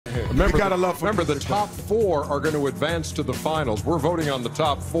Remember, You gotta love remember the top 4 are going to advance to the finals. We're voting on the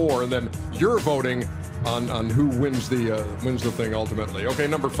top 4, and then you're voting on who wins the thing ultimately. Okay,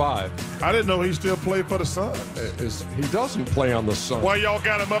 number 5. I didn't know he still played for the Suns. He doesn't play on the Suns. Why y'all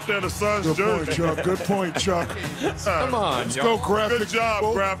got him up there in the Suns jersey? Good point, Chuck. Come on, Let's go, graphics. Good job,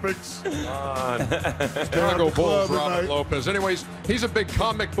 graphics. Come on. Chicago Bulls, Robin Lopez. Anyways, he's a big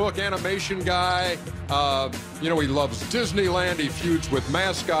comic book animation guy. He loves Disneyland. He feuds with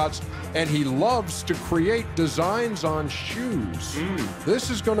mascots. And he loves to create designs on shoes. This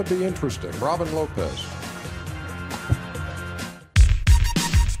is going to be interesting. Robin Lopez.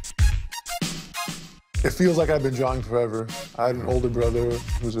 It feels like I've been drawing forever. I had an older brother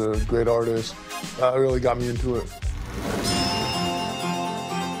who's a great artist. That really got me into it.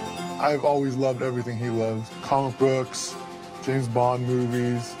 I've always loved everything he loves. Comic books, James Bond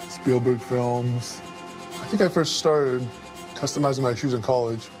movies, Spielberg films. I think I first started customizing my shoes in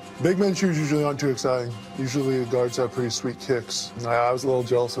college. Big men shoes usually aren't too exciting. Usually the guards have pretty sweet kicks. I was a little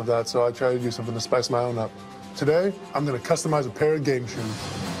jealous of that, so I tried to do something to spice my own up. Today, I'm gonna customize a pair of game shoes.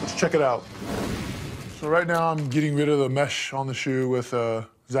 Let's check it out. So right now, I'm getting rid of the mesh on the shoe with a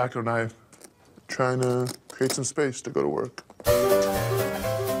X-Acto knife, trying to create some space to go to work.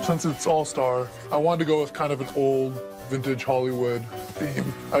 Since it's All-Star, I wanted to go with kind of an old, vintage Hollywood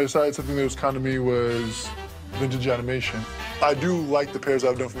theme. I decided something that was kind of me was vintage animation. I do like the pairs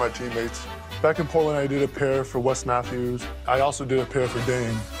I've done for my teammates. Back in Portland, I did a pair for Wes Matthews. I also did a pair for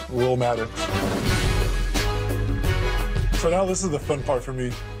Dame, Will Maddox. So now this is the fun part for me.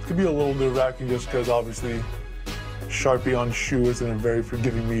 It could be a little nerve-wracking just because obviously Sharpie on shoe isn't a very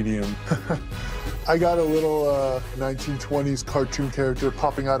forgiving medium. I got a little 1920s cartoon character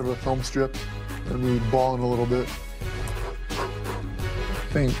popping out of a film strip and me balling a little bit.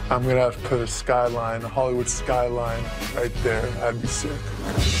 I think I'm gonna have to put a skyline, a Hollywood skyline right there. That'd be sick.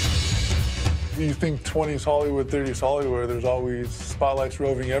 You think 20s Hollywood, 30s Hollywood, there's always spotlights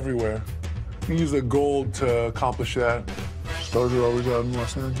roving everywhere. You can use the gold to accomplish that. Stars are always out in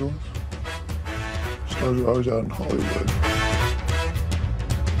Los Angeles. Stars are always out in Hollywood.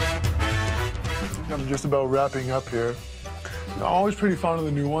 I'm just about wrapping up here. I'm always pretty fond of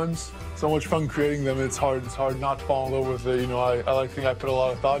the new ones. So much fun creating them, it's hard not to fall in love with it. I like to think I put a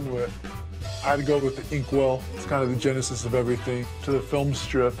lot of thought into it. I had to go with the inkwell. It's kind of the genesis of everything. To the film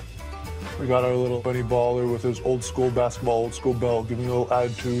strip, we got our little bunny baller with his old school basketball, old school belt, giving a little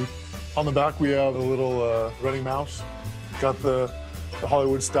attitude. On the back, we have a little running mouse. Got the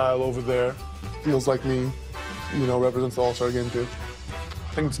Hollywood style over there. Feels like me, represents the All-Star game too.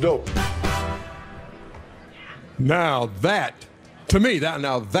 I think it's dope. Now that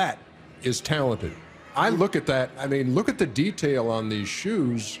is talented. I look at that, look at the detail on these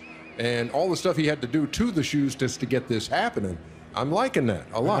shoes and all the stuff he had to do to the shoes just to get this happening. I'm liking that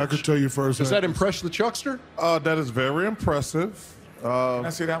a lot. I could tell you first. Does that impress the Chuckster? That is very impressive. Can I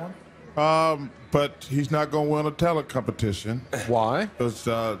see that one? But he's not going to win a talent competition. Why? That's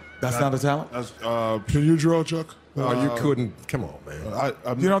not a talent? Can you draw, Chuck? You couldn't. Come on,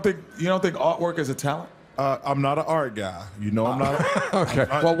 man. You don't think artwork is a talent? I'm not an art guy. I'm not. Okay.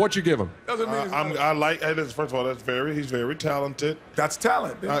 Well, what you give him? Doesn't mean I like. First of all, he's very talented. That's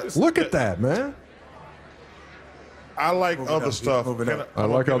talent. Look at that, man. I like other stuff. I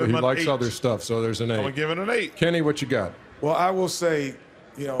like other. He likes other stuff. So there's an 8. I'm gonna give it an 8. Kenny, what you got? Well, I will say,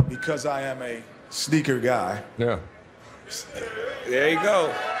 because I am a sneaker guy. Yeah. There you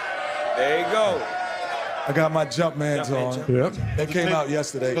go. There you go. I got my Jumpmans on. Yep. They came out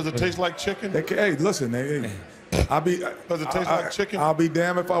yesterday. Does it taste like chicken? Hey, listen, Does it taste like chicken? I'll be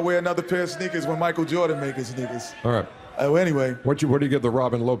damned if I wear another pair of sneakers when Michael Jordan made his sneakers. All right. Anyway. What do you give the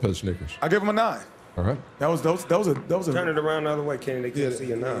Robin Lopez sneakers? I give him a 9. All right. That was a. Turn it around the other way, Kenny. They can't see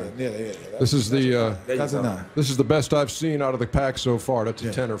your 9. Yeah. This is the. That's a 9. This is the best I've seen out of the pack so far. That's a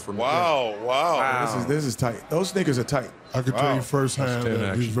 10er for me. Wow. This is tight. Those sneakers are tight. I could tell you firsthand That's 10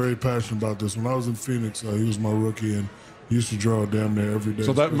 that he's very passionate about this. When I was in Phoenix, he was my rookie, and he used to draw damn near every day.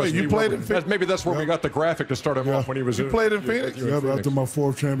 So that must you be played in Phoenix? Maybe that's where we got the graphic to start him off when he was. You played in Phoenix? Yeah, but after my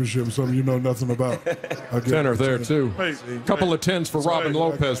 4th championship, something you know nothing about. 10er there too. Couple of 10s for Robin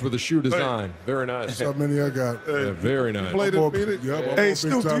Lopez with a shoe design. Very nice. That's how many I got. Yeah, very nice. Played in Phoenix? Hey,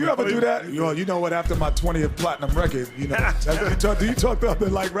 Stu, do you ever do that? You know what? After my 20th platinum record, do you talk to other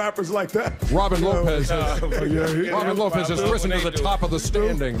rappers like that? Robin Lopez has risen to the top of the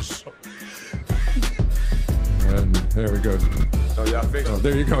standings. And there we go. Oh, y'all fixed it.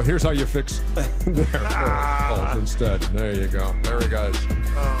 There you go. Here's how you fix instead. There you go. There he goes.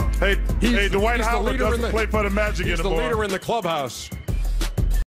 Hey, Dwight Howard doesn't play for the Magic anymore. He's the leader in the clubhouse.